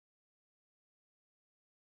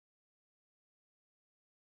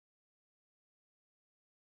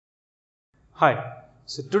Hi,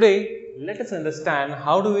 so today let us understand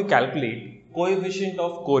how do we calculate coefficient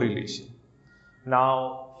of correlation.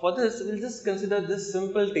 Now for this we will just consider this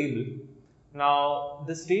simple table. Now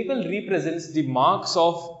this table represents the marks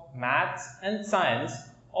of maths and science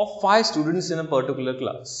of 5 students in a particular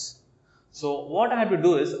class. So what I have to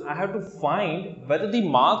do is I have to find whether the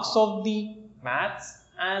marks of the maths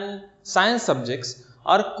and science subjects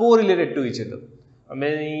are correlated to each other.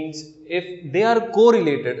 Means if they are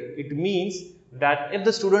correlated, it means that if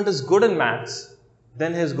the student is good in maths,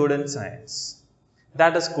 then he is good in science.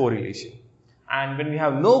 That is correlation. And when we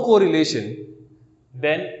have no correlation,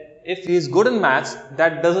 then if he is good in maths,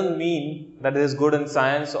 that doesn't mean that he is good in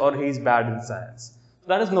science or he is bad in science. So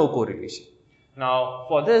that is no correlation. Now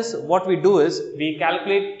for this, what we do is we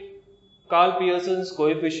calculate Karl Pearson's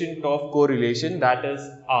coefficient of correlation, that is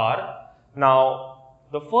R. Now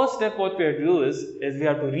the first step what we have to do is we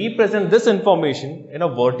have to represent this information in a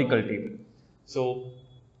vertical table. So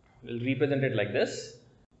we'll represent it like this.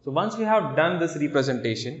 So once we have done this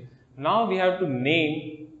representation, now we have to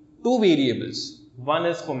name two variables. One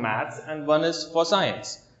is for maths and one is for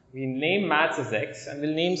science. We name maths as x and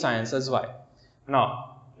we'll name science as y.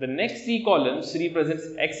 Now the next three columns represents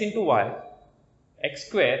x into y, x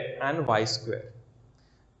square and y square.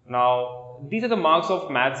 Now these are the marks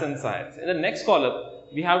of maths and science. In the next column,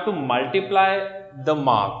 we have to multiply the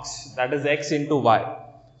marks, that is x into y.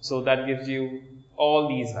 So that gives you all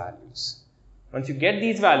these values. Once you get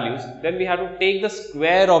these values, then we have to take the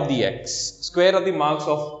square of the x, square of the marks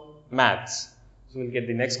of maths. So we'll get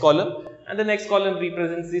the next column, and the next column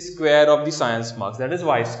represents the square of the science marks, that is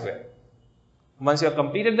y square. Once you have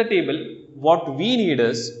completed the table, what we need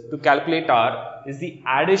is to calculate R is the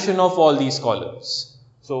addition of all these columns.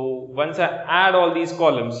 So once I add all these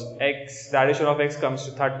columns, x, the addition of x comes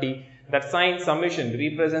to 30. That sign summation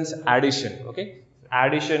represents addition, okay?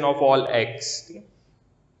 Addition of all x. Okay?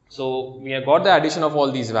 So we have got the addition of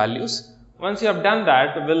all these values. Once you have done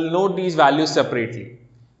that, we'll note these values separately.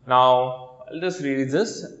 Now I'll just read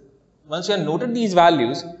this. Once you have noted these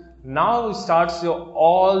values, now starts your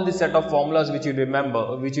all the set of formulas which you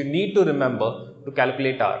remember, which you need to remember to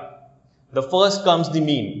calculate R. The first comes the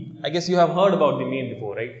mean. I guess you have heard about the mean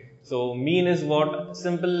before, right? So mean is what?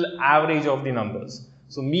 Simple average of the numbers.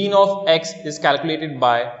 So mean of x is calculated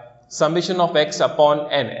by summation of x upon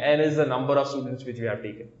n. N is the number of students which we have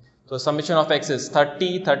taken. So summation of x is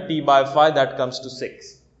 30, 30 by 5, that comes to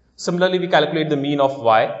 6. Similarly, we calculate the mean of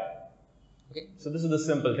y. Okay, so this is the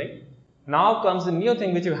simple thing. Now comes the new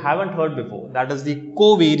thing which you haven't heard before, that is the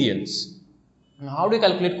covariance. Now how do you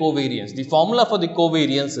calculate covariance? The formula for the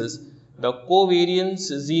covariance is the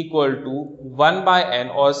covariance is equal to 1 by n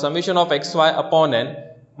or summation of xy upon n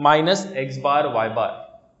minus x bar y bar.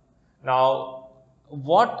 Now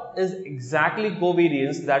what is exactly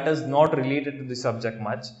covariance? That is not related to the subject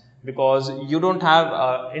much, because you don't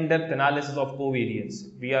have in-depth analysis of covariance.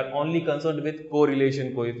 We are only concerned with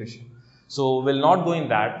correlation coefficient. So we'll not go in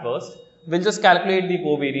that first. We'll just calculate the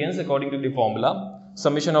covariance according to the formula.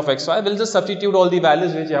 Summation of xy, we'll just substitute all the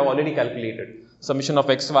values which I have already calculated. Summation of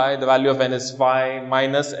xy, the value of n is 5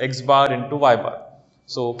 minus x bar into y bar.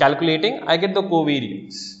 So calculating, I get the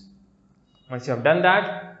covariance. Once you have done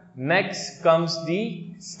that, next comes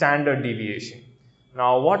the standard deviation.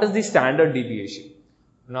 Now what is the standard deviation?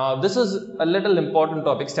 Now this is a little important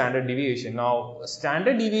topic, standard deviation. Now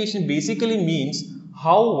standard deviation basically means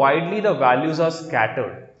how widely the values are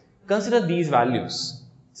scattered. Consider these values,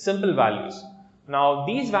 simple values. Now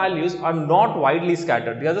these values are not widely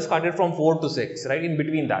scattered, they are just scattered from 4 to 6, right, in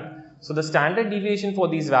between that. So the standard deviation for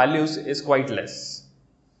these values is quite less.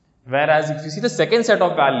 Whereas if you see the second set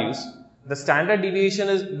of values, the standard deviation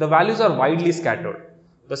is, the values are widely scattered.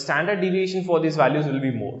 The standard deviation for these values will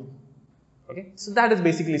be more. Okay, so that is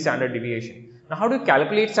basically standard deviation. Now how do you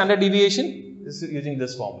calculate standard deviation? This is using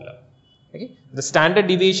this formula. Okay, the standard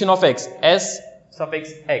deviation of x, s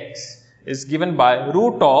suffix x, is given by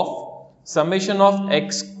root of summation of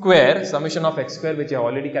x square which I have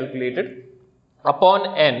already calculated,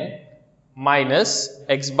 upon n minus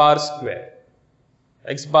x bar square.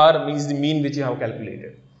 X bar means the mean which you have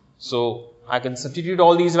calculated. So I can substitute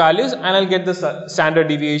all these values and I'll get the standard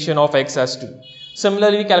deviation of x as 2.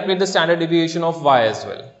 Similarly, we calculate the standard deviation of y as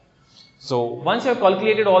well. So once you have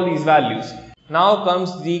calculated all these values, now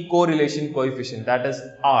comes the correlation coefficient, that is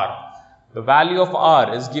R. The value of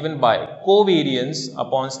R is given by covariance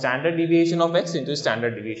upon standard deviation of x into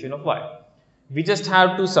standard deviation of y. We just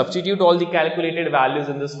have to substitute all the calculated values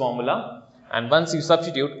in this formula, and once you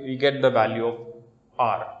substitute, we get the value of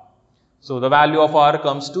R. So the value of R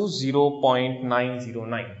comes to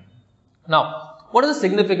 0.909. Now, what is the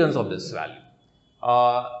significance of this value?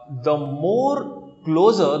 the more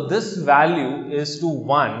closer this value is to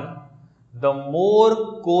 1, the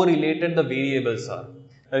more correlated the variables are.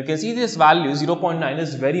 Now you can see this value 0.9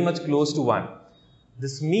 is very much close to 1.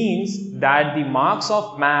 This means that the marks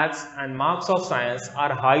of maths and marks of science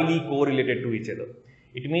are highly correlated to each other.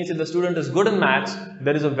 It means if the student is good in maths,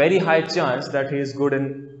 there is a very high chance that he is good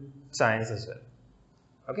in science as well.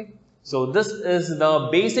 Okay. So this is the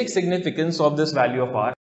basic significance of this value of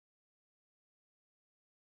R.